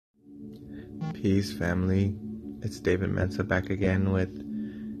Peace, family. It's David Mensa back again with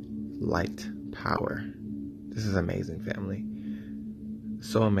Light Power. This is amazing, family.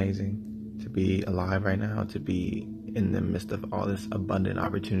 So amazing to be alive right now, to be in the midst of all this abundant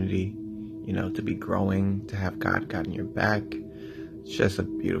opportunity, to be growing, to have God in your back. It's just a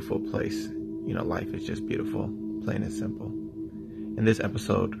beautiful place. Life is just beautiful, plain and simple. In this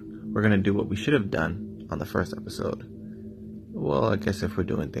episode, we're going to do what we should have done on the first episode. Well, I guess if we're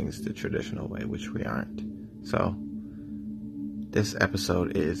doing things the traditional way, which we aren't. So, this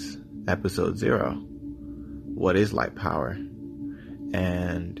episode is episode 0. What is light power?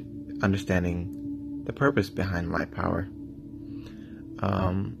 And understanding the purpose behind light power.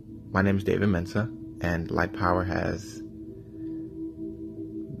 My name is David Mensa, and light power has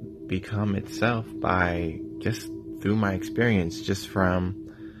become itself by just through my experience, just from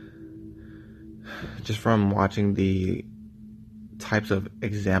watching the types of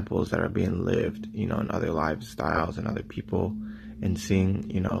examples that are being lived, in other lifestyles and other people, and seeing,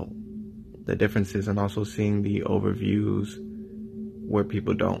 the differences, and also seeing the overviews where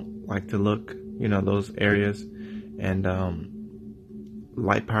people don't like to look, those areas. And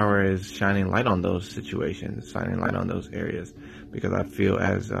light power is shining light on those situations, shining light on those areas, because I feel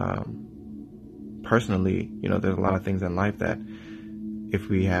as personally, there's a lot of things in life that if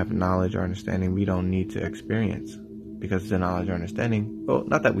we have knowledge or understanding, we don't need to experience. Because the knowledge or understanding, well,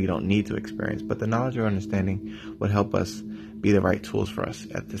 not that we don't need to experience, but the knowledge or understanding would help us be the right tools for us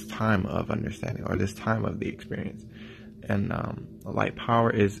at this time of understanding or this time of the experience. And light power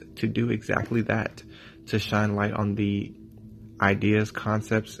is to do exactly that, to shine light on the ideas,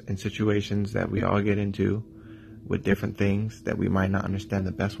 concepts, and situations that we all get into with different things that we might not understand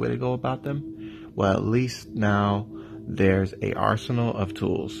the best way to go about them. Well, at least now there's a arsenal of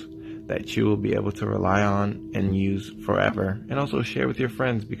tools that you will be able to rely on and use forever, and also share with your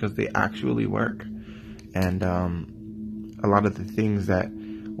friends because they actually work. And a lot of the things that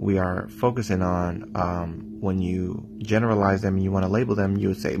we are focusing on, when you generalize them and you want to label them, you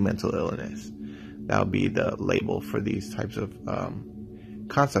would say mental illness. That would be the label for these types of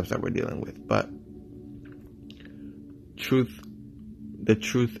concepts that we're dealing with. But the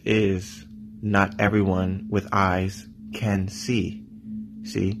truth is, not everyone with eyes can see.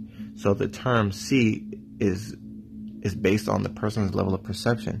 See? So the term see is based on the person's level of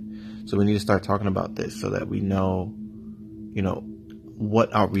perception. So we need to start talking about this so that we know,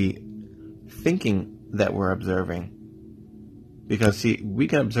 what are we thinking that we're observing? Because see, we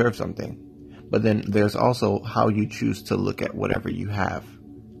can observe something, but then there's also how you choose to look at whatever you have.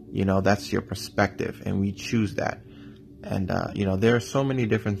 That's your perspective, and we choose that. And, there are so many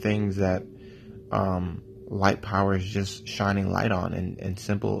different things that, light power is just shining light on, and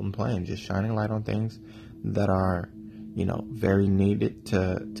simple and plain, just shining light on things that are, very needed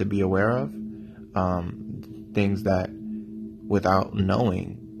to be aware of, things that without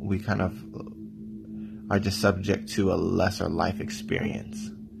knowing, we kind of are just subject to a lesser life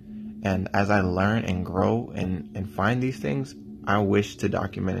experience. And as I learn and grow and find these things, I wish to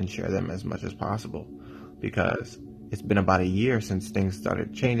document and share them as much as possible, because it's been about a year since things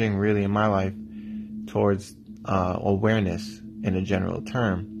started changing really in my life towards awareness in a general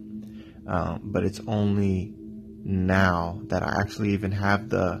term, but it's only now that I actually even have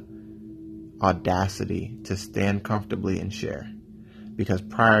the audacity to stand comfortably and share. Because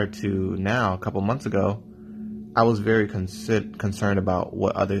prior to now, a couple months ago, I was very concerned about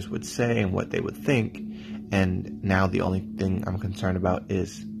what others would say and what they would think, and now the only thing I'm concerned about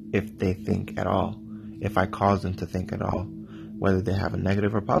is if they think at all, if I cause them to think at all, whether they have a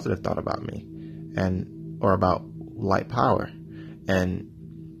negative or positive thought about me, or about light power. And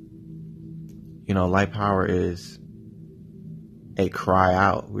light power is a cry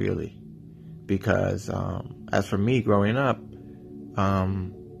out, really, because as for me growing up,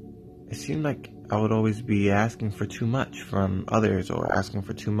 it seemed like I would always be asking for too much from others, or asking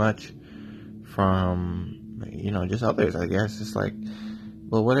for too much from just others, I guess. It's like,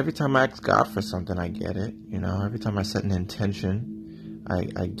 well, every time I ask God for something, I get it. Every time I set an intention,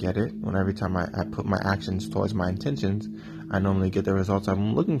 I get it. Every time I put my actions towards my intentions, I normally get the results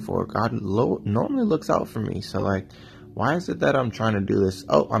I'm looking for. God normally looks out for me. So, why is it that I'm trying to do this?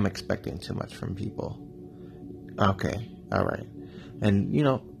 Oh, I'm expecting too much from people. Okay, all right. And,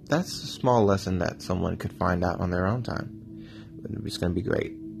 that's a small lesson that someone could find out on their own time. It's going to be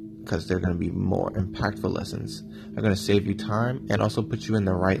great, because they're going to be more impactful lessons. They're going to save you time and also put you in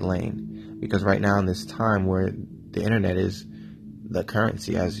the right lane. Because right now in this time where the internet is the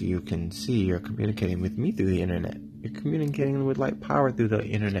currency, as you can see, you're communicating with me through the internet. You're communicating with light power through the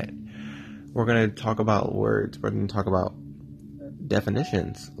internet. We're going to talk about words. We're going to talk about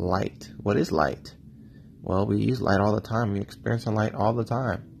definitions. Light. What is light? Well, we use light all the time. We experience light all the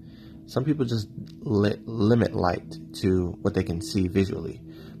time. Some people just limit light to what they can see visually,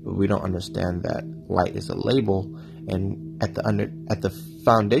 but we don't understand that light is a label, and at the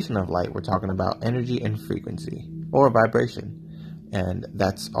foundation of light, we're talking about energy and frequency or vibration, and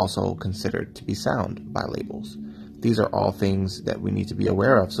that's also considered to be sound by labels. These are all things that we need to be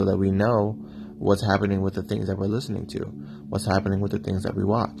aware of so that we know what's happening with the things that we're listening to, what's happening with the things that we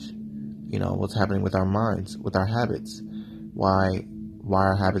watch, what's happening with our minds, with our habits, why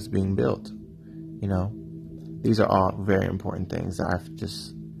are habits being built. These are all very important things that I've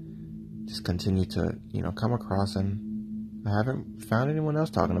just continue to come across, and I haven't found anyone else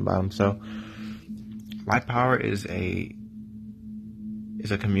talking about them. So Light Power is a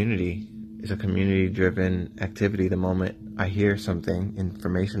community. It's a community-driven activity. The moment I hear something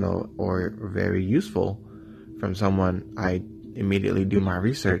informational or very useful from someone, I immediately do my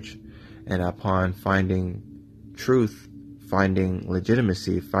research, and upon finding truth, finding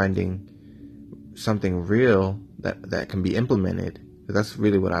legitimacy, finding something real that can be implemented, that's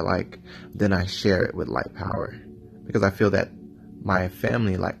really what I like, then I share it with Light Power, because I feel that my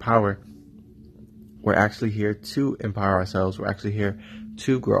family, Light Power, we're actually here to empower ourselves. We're actually here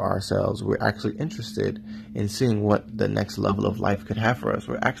to grow ourselves. We're actually interested in seeing what the next level of life could have for us.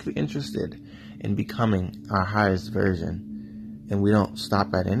 We're actually interested in becoming our highest version, and we don't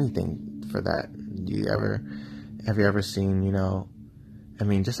stop at anything for that. Have you ever seen,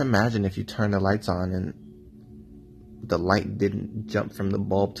 just imagine if you turn the lights on and the light didn't jump from the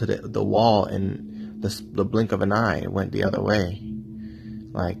bulb to the wall in the blink of an eye. It went the other way.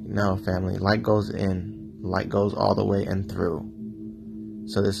 No, family. Light goes in. Light goes all the way and through.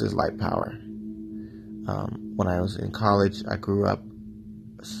 So this is Light Power. When I was in college, I grew up.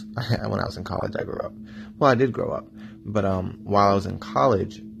 When I was in college, I grew up. Well, I did grow up. But while I was in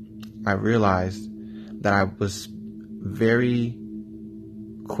college, I realized that I was very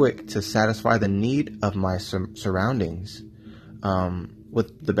quick to satisfy the need of my surroundings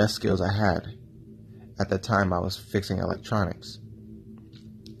with the best skills I had. At the time, I was fixing electronics.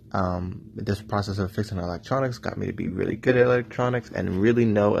 This process of fixing electronics got me to be really good at electronics and really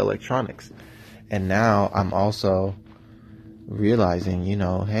know electronics. And now I'm also realizing,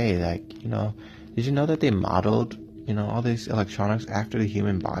 hey, did you know that they modeled, all these electronics after the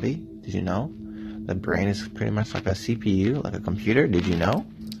human body? Did you know? The brain is pretty much like a CPU, like a computer. Did you know?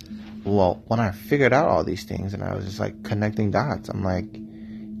 Well, when I figured out all these things and I was just connecting dots, I'm like,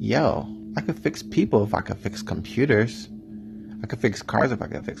 yo, I could fix people if I could fix computers. I could fix cars if I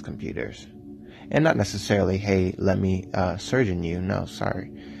could fix computers. And not necessarily, hey, let me surgeon you. No,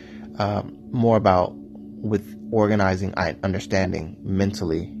 sorry. More about with organizing, understanding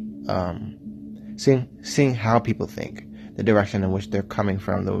mentally, seeing how people think, the direction in which they're coming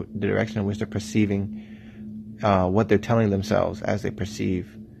from, the direction in which they're perceiving, what they're telling themselves as they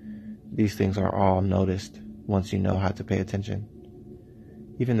perceive. These things are all noticed once you know how to pay attention.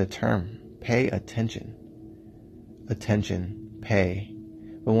 Even the term, pay attention. Attention, pay.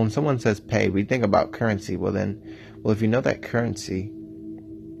 But when someone says pay, we think about currency. Well, if you know that currency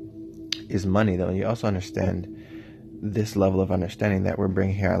is money, though, and you also understand this level of understanding that we're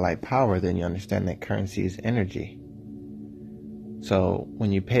bringing here at Light Power, then you understand that currency is energy. So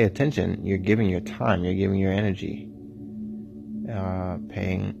when you pay attention, you're giving your time, you're giving your energy.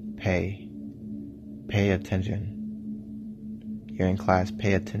 Pay attention. You're in class,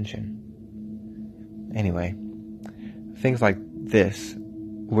 pay attention. Anyway, things like this,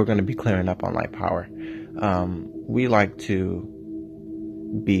 we're going to be clearing up on Light Power. We like to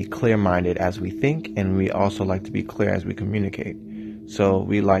be clear-minded as we think, and we also like to be clear as we communicate. So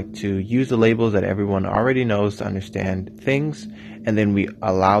we like to use the labels that everyone already knows to understand things, and then we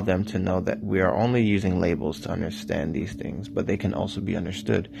allow them to know that we are only using labels to understand these things, but they can also be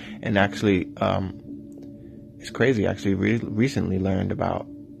understood. And actually, it's crazy. Actually, recently learned about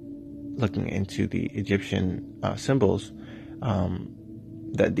looking into the Egyptian symbols,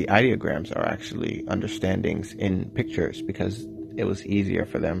 that the ideograms are actually understandings in pictures, because it was easier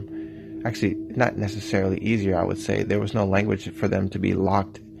for them. Actually, not necessarily easier, I would say. There was no language for them to be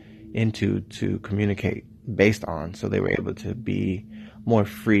locked into to communicate based on, so they were able to be more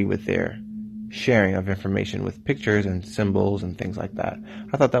free with their sharing of information with pictures and symbols and things like that.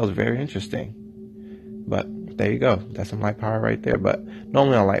 I thought that was very interesting. But there you go. That's some Light Power right there. But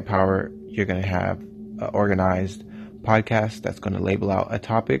normally on Light Power, you're going to have an organized podcast that's going to label out a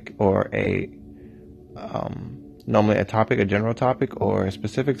topic or normally a topic, a general topic or a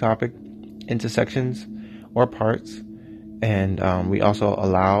specific topic into sections or parts. And we also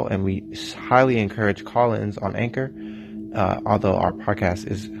allow and we highly encourage call-ins on Anchor although our podcast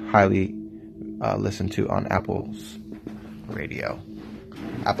is highly listened to on Apple's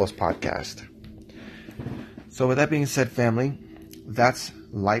podcast. So with that being said, family, that's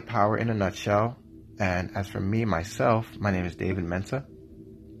Light Power in a nutshell. And as for me, myself, my name is David Mensah.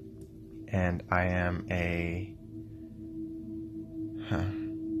 And I am I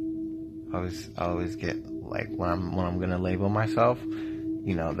always get like when I'm gonna label myself,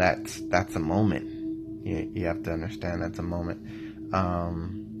 that's a moment. You have to understand that's a moment.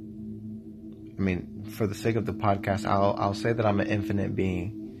 For the sake of the podcast, I'll say that I'm an infinite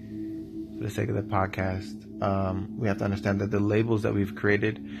being. For the sake of the podcast, we have to understand that the labels that we've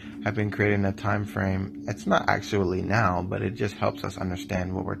created have been created in a time frame. It's not actually now, but it just helps us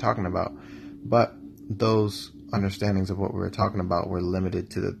understand what we're talking about. But those understandings of what we were talking about were limited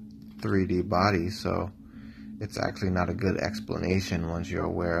to the 3D body, so it's actually not a good explanation once you're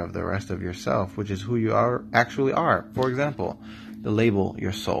aware of the rest of yourself, which is who you actually are. For example, the label,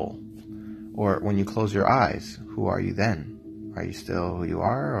 your soul. Or when you close your eyes, who are you then? Are you still who you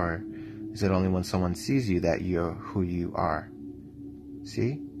are, or is it only when someone sees you that you're who you are?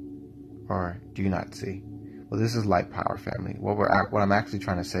 See? Or do you not see? Well, this is Light Power, family. What I'm actually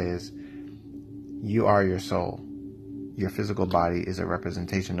trying to say is, you are your soul. Your physical body is a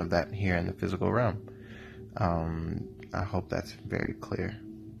representation of that here in the physical realm. I hope that's very clear.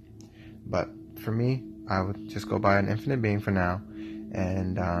 But for me, I would just go by an infinite being for now.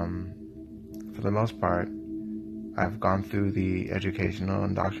 And for the most part, I've gone through the educational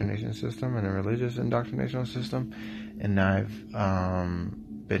indoctrination system and the religious indoctrination system, and I've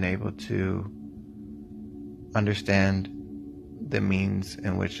been able to understand the means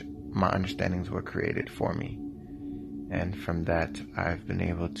in which my understandings were created for me. And from that, I've been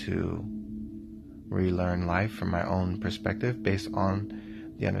able to relearn life from my own perspective based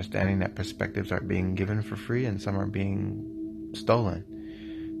on the understanding that perspectives are being given for free and some are being stolen.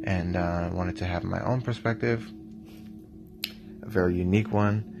 And I wanted to have my own perspective, a very unique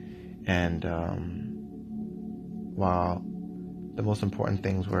one. And while the most important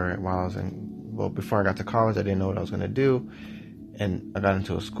things were, before I got to college, I didn't know what I was going to do. And I got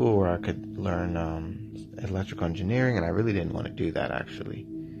into a school where I could learn electrical engineering, and I really didn't want to do that, actually.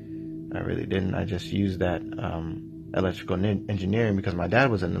 I really didn't. I just used that electrical engineering because my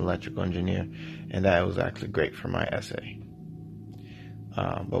dad was an electrical engineer, and that was actually great for my essay.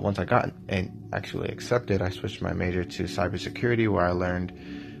 But once I got actually accepted, I switched my major to cybersecurity, where I learned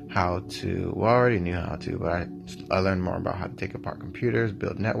I already knew how to, but I learned more about how to take apart computers,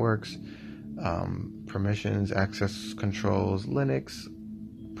 build networks, permissions, access controls, Linux,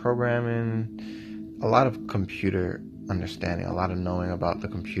 programming, a lot of computer understanding, a lot of knowing about the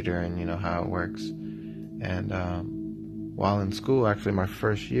computer and, how it works. And while in school, actually my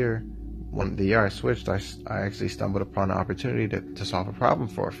first year, the year I switched, I actually stumbled upon an opportunity to solve a problem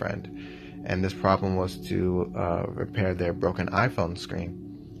for a friend. And this problem was to repair their broken iPhone screen.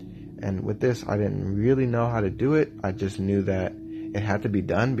 And with this, I didn't really know how to do it. I just knew that it had to be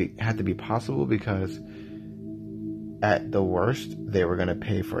done, had to be possible, because at the worst, they were going to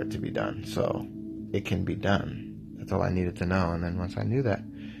pay for it to be done. So it can be done. That's all I needed to know. And then once I knew that,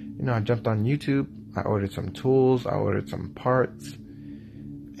 I jumped on YouTube. I ordered some tools. I ordered some parts.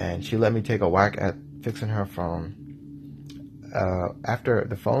 And she let me take a whack at fixing her phone. After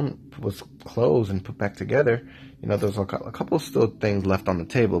the phone was closed and put back together, there was a couple still things left on the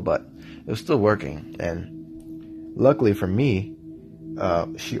table, but it was still working. And luckily for me,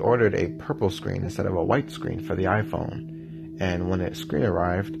 she ordered a purple screen instead of a white screen for the iPhone. And when the screen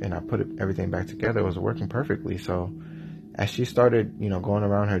arrived and I put everything back together, it was working perfectly. So as she started, going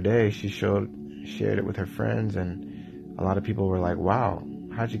around her day, she shared it with her friends, and a lot of people were like, "Wow,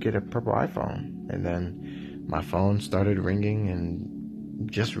 how'd you get a purple iPhone?" And then my phone started ringing and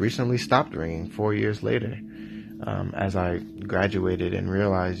just recently stopped ringing 4 years later, as I graduated and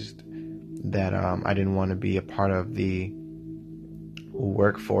realized that I didn't want to be a part of the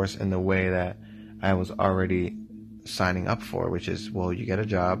workforce in the way that I was already signing up for, which is, you get a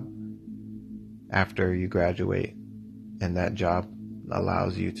job after you graduate, and that job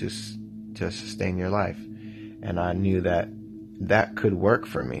allows you to sustain your life. And I knew that could work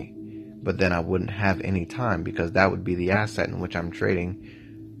for me, but then I wouldn't have any time, because that would be the asset in which I'm trading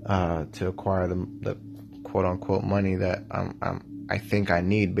to acquire the quote unquote money that I think I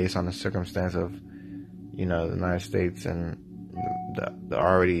need based on the circumstance of the United States and the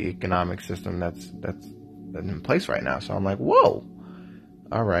already economic system that's in place right now. So I'm like, whoa,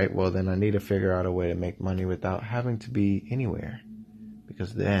 all right, well then I need to figure out a way to make money without having to be anywhere,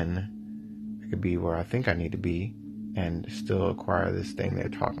 because then I could be where I think I need to be and still acquire this thing they're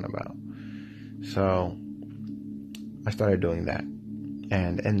talking about. So I started doing that.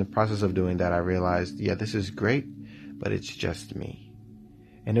 And in the process of doing that, I realized, yeah, this is great, but it's just me.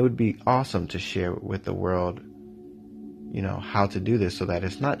 And it would be awesome to share with the world, how to do this so that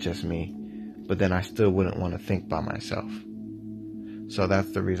it's not just me, but then I still wouldn't want to think by myself. So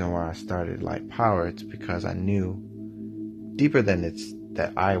that's the reason why I started Light Power. It's because I knew deeper than it's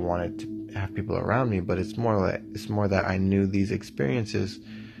that I wanted to have people around me, but it's more that I knew these experiences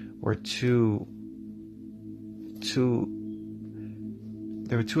were too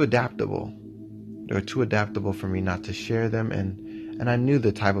adaptable. They were too adaptable for me not to share them, and I knew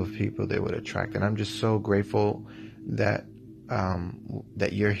the type of people they would attract. And I'm just so grateful that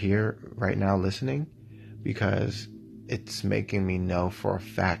that you're here right now listening, because it's making me know for a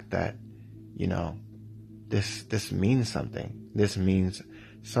fact that, this means something. This means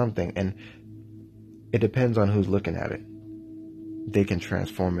something. And it depends on who's looking at it. They can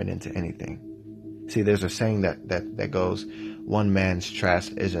transform it into anything. See, there's a saying that goes, one man's trash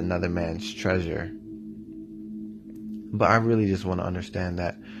is another man's treasure. But I really just want to understand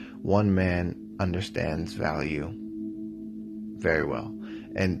that one man understands value very well.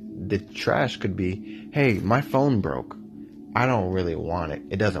 And the trash could be, hey, my phone broke. I don't really want it.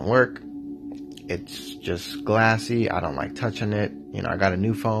 It doesn't work. It's just glassy. I don't like touching it. I got a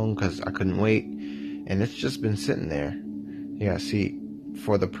new phone because I couldn't wait. And it's just been sitting there. Yeah, see,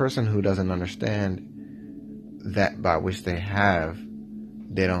 for the person who doesn't understand that by which they have,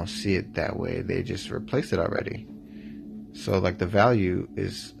 they don't see it that way. They just replace it already. So like the value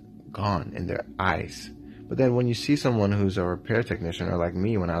is gone in their eyes. But then when you see someone who's a repair technician, or like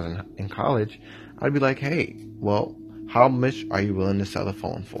me when I was in college, I'd be like, hey, well, how much are you willing to sell the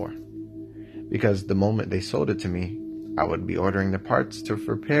phone for? Because the moment they sold it to me, I would be ordering the parts to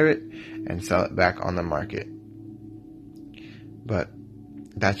repair it and sell it back on the market. But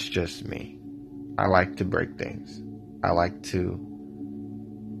that's just me. I like to break things. I like to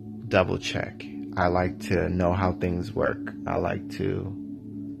double check. I like to know how things work. I like to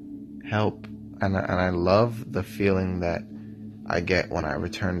help. And I love the feeling that I get when I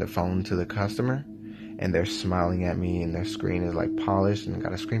return the phone to the customer and they're smiling at me and their screen is like polished and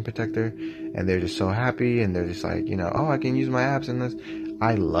got a screen protector and they're just so happy and they're just like, oh, I can use my apps in this.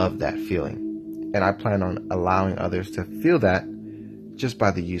 I love that feeling. And I plan on allowing others to feel that just by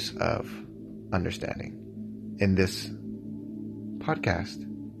the use of understanding in this podcast.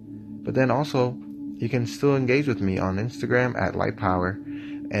 But then also, you can still engage with me on Instagram at Light Power,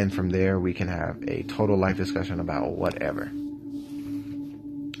 and from there we can have a total life discussion about whatever.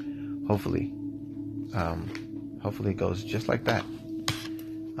 Hopefully it goes just like that.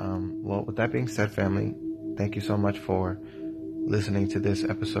 Well, with that being said, family, thank you so much for listening to this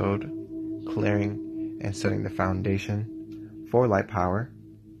episode, clearing and setting the foundation for Light Power,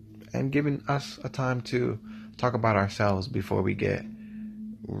 and giving us a time to talk about ourselves before we get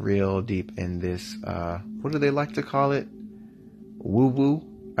real deep in this, what do they like to call it? Woo-woo?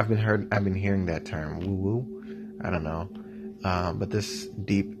 I've been hearing that term, woo-woo. I don't know. But this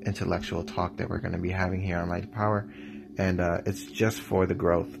deep intellectual talk that we're going to be having here on Light Power, and it's just for the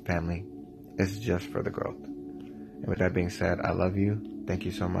growth, family. It's just for the growth. And with that being said, I love you. Thank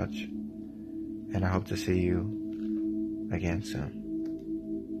you so much. And I hope to see you again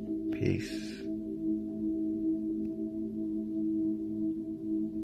soon. Peace.